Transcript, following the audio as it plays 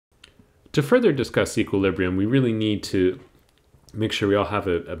to further discuss equilibrium, we really need to make sure we all have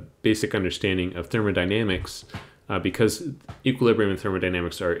a basic understanding of thermodynamics because equilibrium and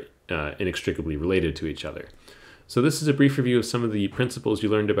thermodynamics are inextricably related to each other. So this is a brief review of some of the principles you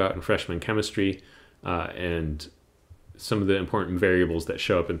learned about in freshman chemistry and some of the important variables that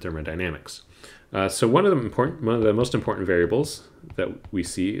show up in thermodynamics. So one of the most important variables that we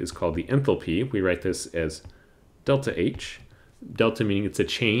see is called the enthalpy. We write this as delta H. Delta meaning it's a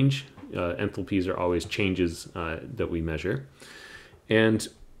change. Enthalpies are always changes that we measure. And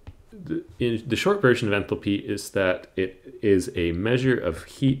the short version of enthalpy is that it is a measure of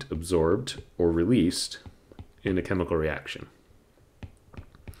heat absorbed or released in a chemical reaction.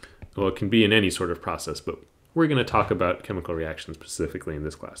 Well, it can be in any sort of process, but we're going to talk about chemical reactions specifically in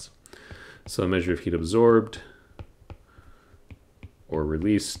this class. So a measure of heat absorbed or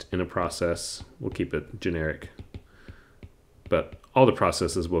released in a process. We'll keep it generic, but all the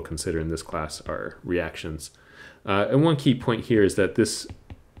processes we'll consider in this class are reactions. And one key point here is that this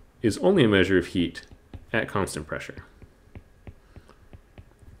is only a measure of heat at constant pressure.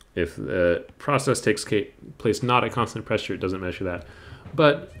 If the process takes place not at constant pressure, it doesn't measure that.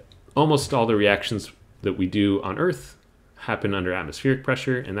 But almost all the reactions that we do on Earth happen under atmospheric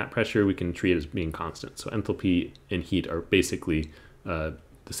pressure, and that pressure we can treat as being constant. So enthalpy and heat are basically the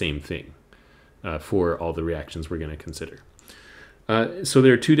same thing for all the reactions we're going to consider. So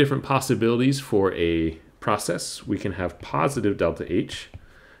there are two different possibilities for a process. We can have positive delta H,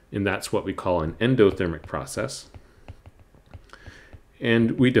 and that's what we call an endothermic process.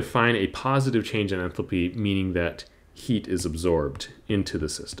 And we define a positive change in enthalpy, meaning that heat is absorbed into the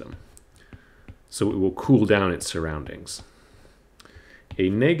system. So it will cool down its surroundings. A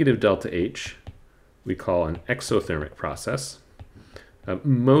negative delta H we call an exothermic process.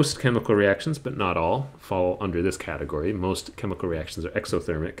 Most chemical reactions, but not all, fall under this category. Most chemical reactions are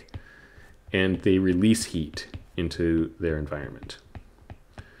exothermic, and they release heat into their environment.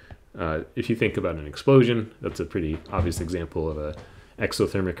 If you think about an explosion, that's a pretty obvious example of an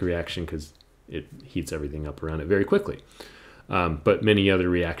exothermic reaction because it heats everything up around it very quickly. But many other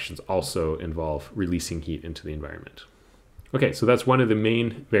reactions also involve releasing heat into the environment. Okay, so that's one of the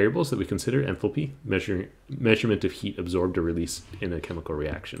main variables that we consider, enthalpy, measurement of heat absorbed or released in a chemical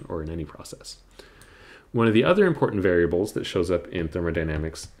reaction or in any process. One of the other important variables that shows up in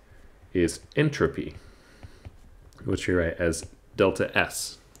thermodynamics is entropy, which we write as delta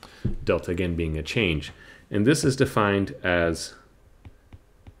S, delta again being a change. And this is defined as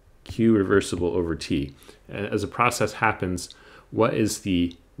Q reversible over T. As a process happens, what is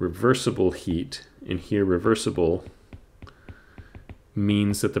the reversible heat? And here reversible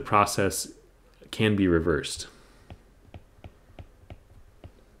means that the process can be reversed.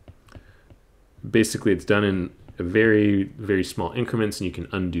 Basically, it's done in very, very small increments, and you can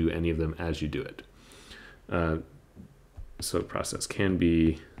undo any of them as you do it. So a process can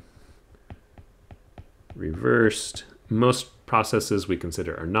be reversed. Most processes we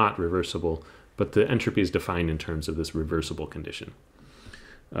consider are not reversible, but the entropy is defined in terms of this reversible condition.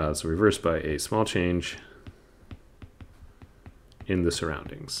 So reversed by a small change in the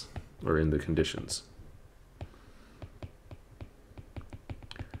surroundings or in the conditions.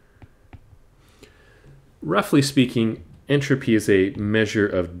 Roughly speaking, entropy is a measure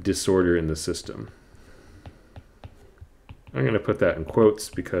of disorder in the system. I'm going to put that in quotes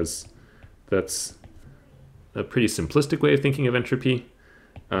because that's a pretty simplistic way of thinking of entropy.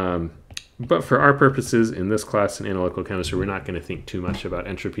 But for our purposes in this class in analytical chemistry, we're not going to think too much about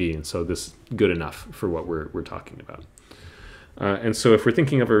entropy, and so this is good enough for what we're talking about. And so if we're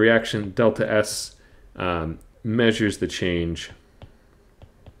thinking of a reaction, delta S measures the change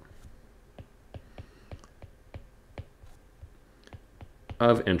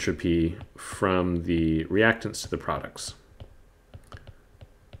of entropy from the reactants to the products.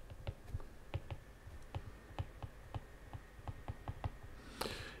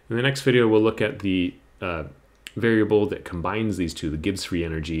 In the next video, we'll look at the variable that combines these two, the Gibbs free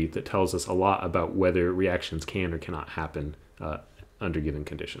energy, that tells us a lot about whether reactions can or cannot happen under given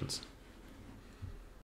conditions.